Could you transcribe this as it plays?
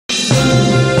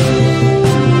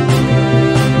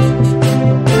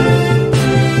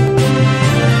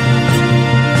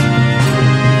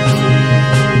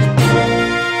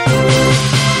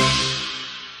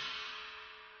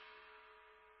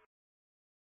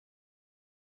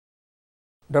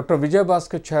Dr. Vijay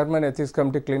Bhaskar, Chairman, Ethics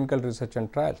Committee, Clinical Research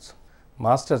and Trials,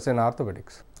 Masters in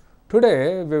Orthopedics.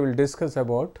 Today, we will discuss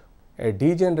about a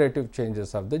degenerative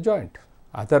changes of the joint.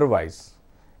 Otherwise,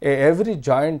 every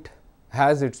joint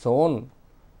has its own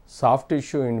soft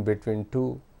tissue in between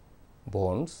two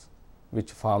bones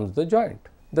which forms the joint.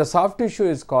 The soft tissue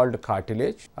is called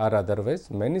cartilage or otherwise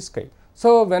menisci.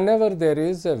 So, whenever there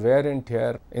is a wear and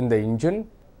tear in the engine,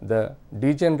 the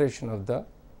degeneration of the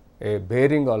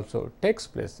bearing also takes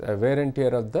place. A wear and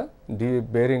tear of the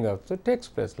bearing also takes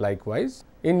place. Likewise,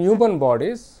 in human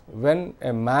bodies, when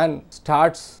a man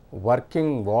starts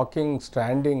working, walking,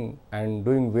 standing and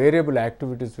doing variable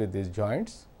activities with his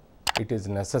joints, it is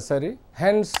necessary.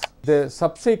 Hence, the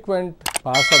subsequent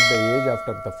pass of the age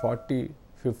after the 40,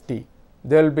 50,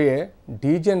 there will be a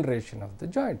degeneration of the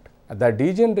joint. The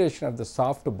degeneration of the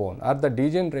soft bone or the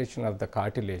degeneration of the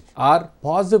cartilage are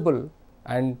possible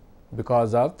and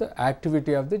because of the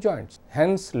activity of the joints.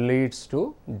 Hence, leads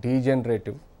to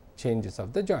degenerative changes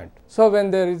of the joint. So,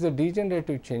 when there is a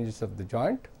degenerative changes of the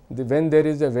joint, when there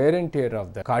is a wear and tear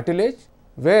of the cartilage,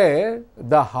 where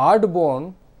the hard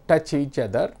bone touch each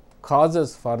other,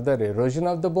 causes further erosion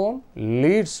of the bone,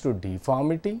 leads to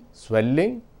deformity,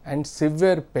 swelling and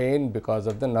severe pain because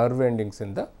of the nerve endings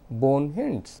in the bone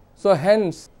ends. So,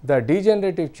 hence the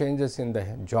degenerative changes in the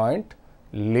joint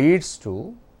leads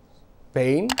to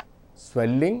pain,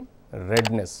 swelling,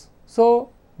 redness.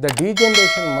 So, the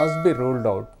degeneration must be ruled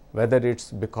out, whether it is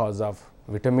because of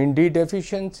vitamin D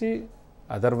deficiency,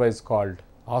 otherwise called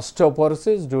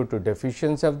osteoporosis due to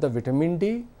deficiency of the vitamin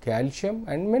D, calcium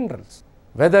and minerals.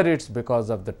 Whether it is because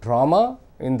of the trauma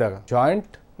in the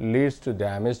joint leads to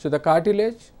damage to the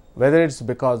cartilage, whether it is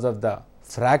because of the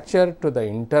fracture to the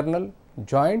internal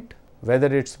joint, whether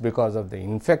it is because of the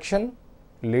infection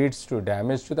leads to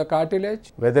damage to the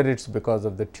cartilage, whether it is because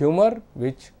of the tumor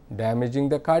which damaging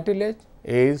the cartilage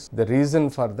is the reason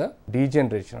for the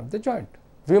degeneration of the joint.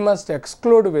 We must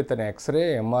exclude with an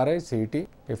X-ray, MRI, CT,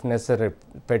 if necessary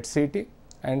PET CT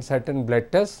and certain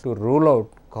blood tests to rule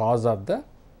out cause of the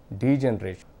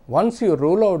degeneration. Once you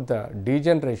rule out the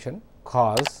degeneration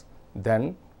cause,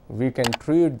 then we can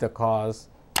treat the cause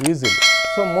easily.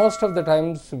 So, most of the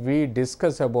times we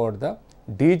discuss about the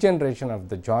degeneration of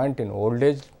the joint in old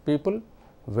age people,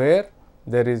 where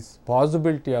there is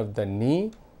possibility of the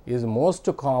knee is most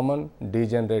common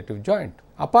degenerative joint.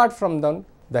 Apart from them,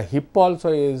 the hip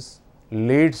also is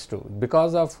leads to,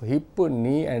 because of hip,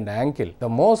 knee and ankle, the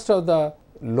most of the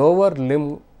lower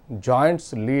limb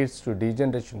joints leads to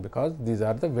degeneration because these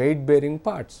are the weight bearing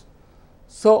parts.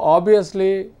 So,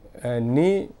 obviously,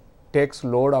 knee takes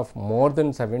load of more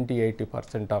than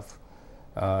 70-80%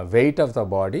 of weight of the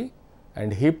body,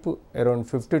 and hip around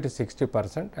 50 to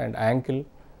 60% and ankle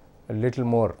a little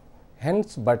more.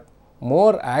 Hence, but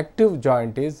more active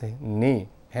joint is knee,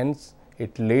 hence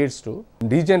it leads to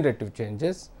degenerative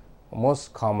changes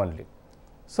most commonly.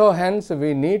 So, hence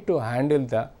we need to handle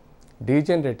the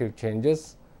degenerative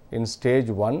changes in stage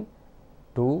 1,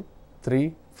 2,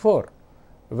 3, 4.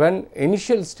 When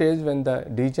initial stage, when the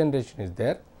degeneration is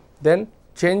there, then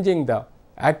changing the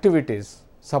activities,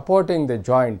 supporting the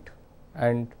joint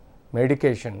and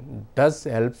medication does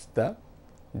helps the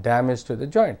damage to the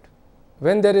joint.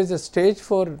 When there is a stage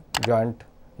 4 joint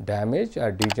damage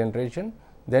or degeneration,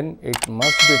 then it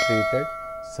must be treated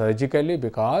surgically,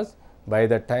 because by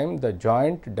the time the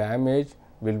joint damage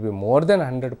will be more than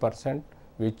 100%,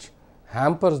 which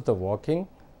hampers the walking,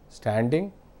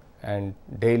 standing and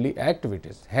daily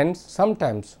activities. Hence,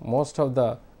 sometimes most of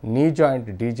the knee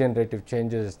joint degenerative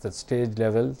changes the stage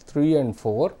level 3 and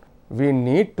 4, we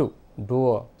need to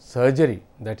do a surgery,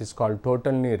 that is called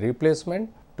total knee replacement,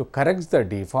 to correct the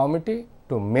deformity,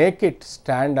 to make it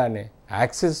stand on a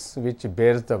axis which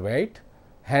bears the weight.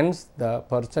 Hence, the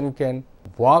person can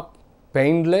walk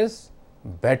painless,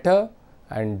 better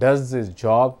and does his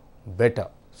job better.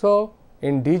 So,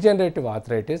 in degenerative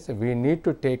arthritis, we need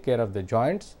to take care of the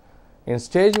joints. In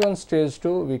stage 1, stage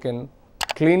 2, we can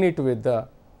clean it with the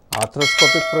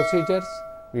arthroscopic procedures,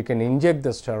 we can inject the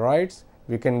steroids,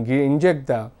 we can inject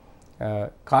the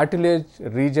cartilage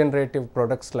regenerative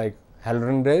products like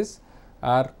hyaluronidase,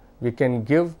 or we can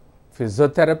give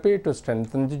physiotherapy to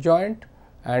strengthen the joint,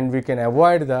 and we can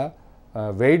avoid the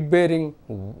weight bearing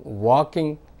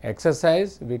walking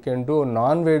exercise. We can do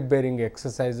non-weight bearing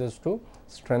exercises to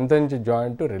strengthen the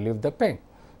joint to relieve the pain.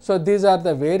 So, these are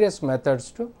the various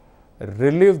methods to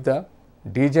relieve the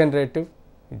degenerative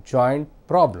joint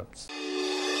problems.